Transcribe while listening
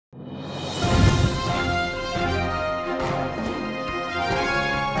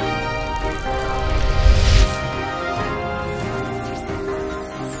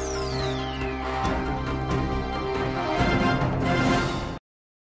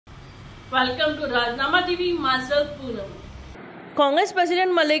Welcome to Rajnama TV, myself Poonam. Congress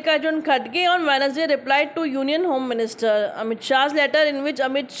President Mallikarjun Kharge on Wednesday replied to Union Home Minister Amit Shah's letter in which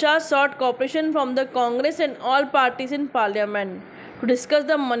Amit Shah sought cooperation from the Congress and all parties in Parliament to discuss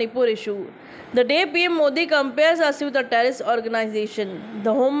the Manipur issue. The day PM Modi compares us with a terrorist organization,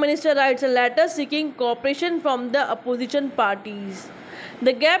 the Home Minister writes a letter seeking cooperation from the opposition parties.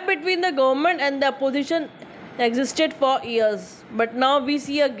 The gap between the government and the opposition existed for years, but now we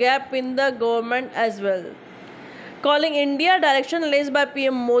see a gap in the government as well. Calling India directionless by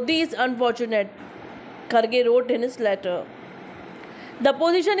PM Modi is unfortunate, Kharge wrote in his letter. The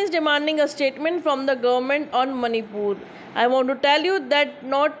opposition is demanding a statement from the government on Manipur. I want to tell you that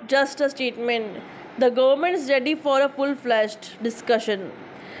not just a statement. The government is ready for a full-fledged discussion.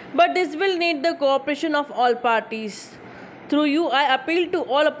 But this will need the cooperation of all parties. Through you, I appeal to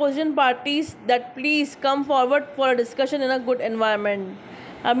all opposition parties that please come forward for a discussion in a good environment.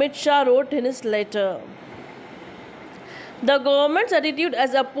 Amit Shah wrote in his letter. The government's attitude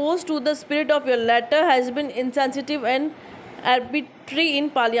as opposed to the spirit of your letter has been insensitive and arbitrary in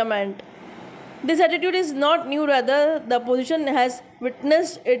parliament. This attitude is not new, rather, the opposition has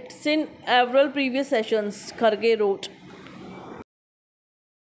witnessed it in several previous sessions, Kharge wrote.